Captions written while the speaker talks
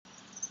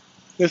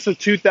This is a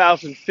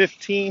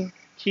 2015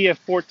 Kia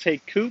Forte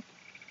Coupe,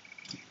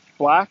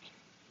 black,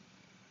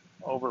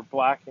 over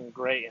black and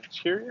gray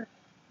interior.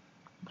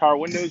 Power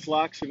windows,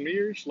 locks and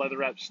mirrors, leather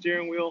wrapped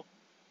steering wheel,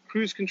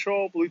 cruise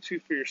control,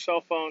 Bluetooth for your cell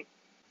phone,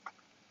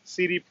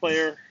 CD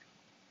player,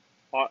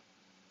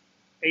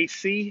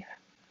 AC,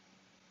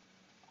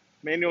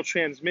 manual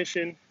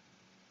transmission,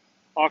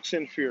 aux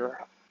in for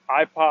your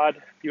iPod,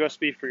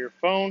 USB for your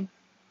phone,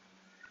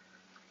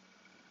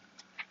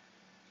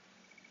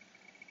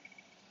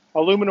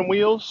 aluminum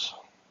wheels.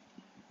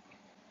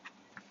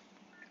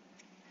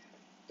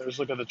 There's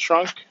a look at the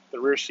trunk. The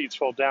rear seats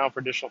fold down for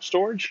additional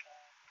storage.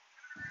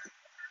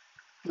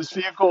 This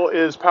vehicle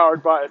is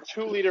powered by a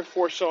 2-liter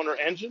 4-cylinder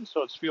engine,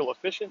 so it's fuel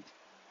efficient.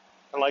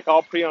 And like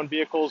all pre-owned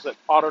vehicles at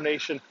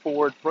AutoNation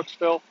Ford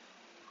Brooksville,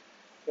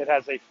 it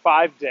has a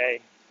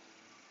 5-day,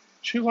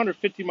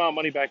 250-mile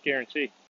money-back guarantee.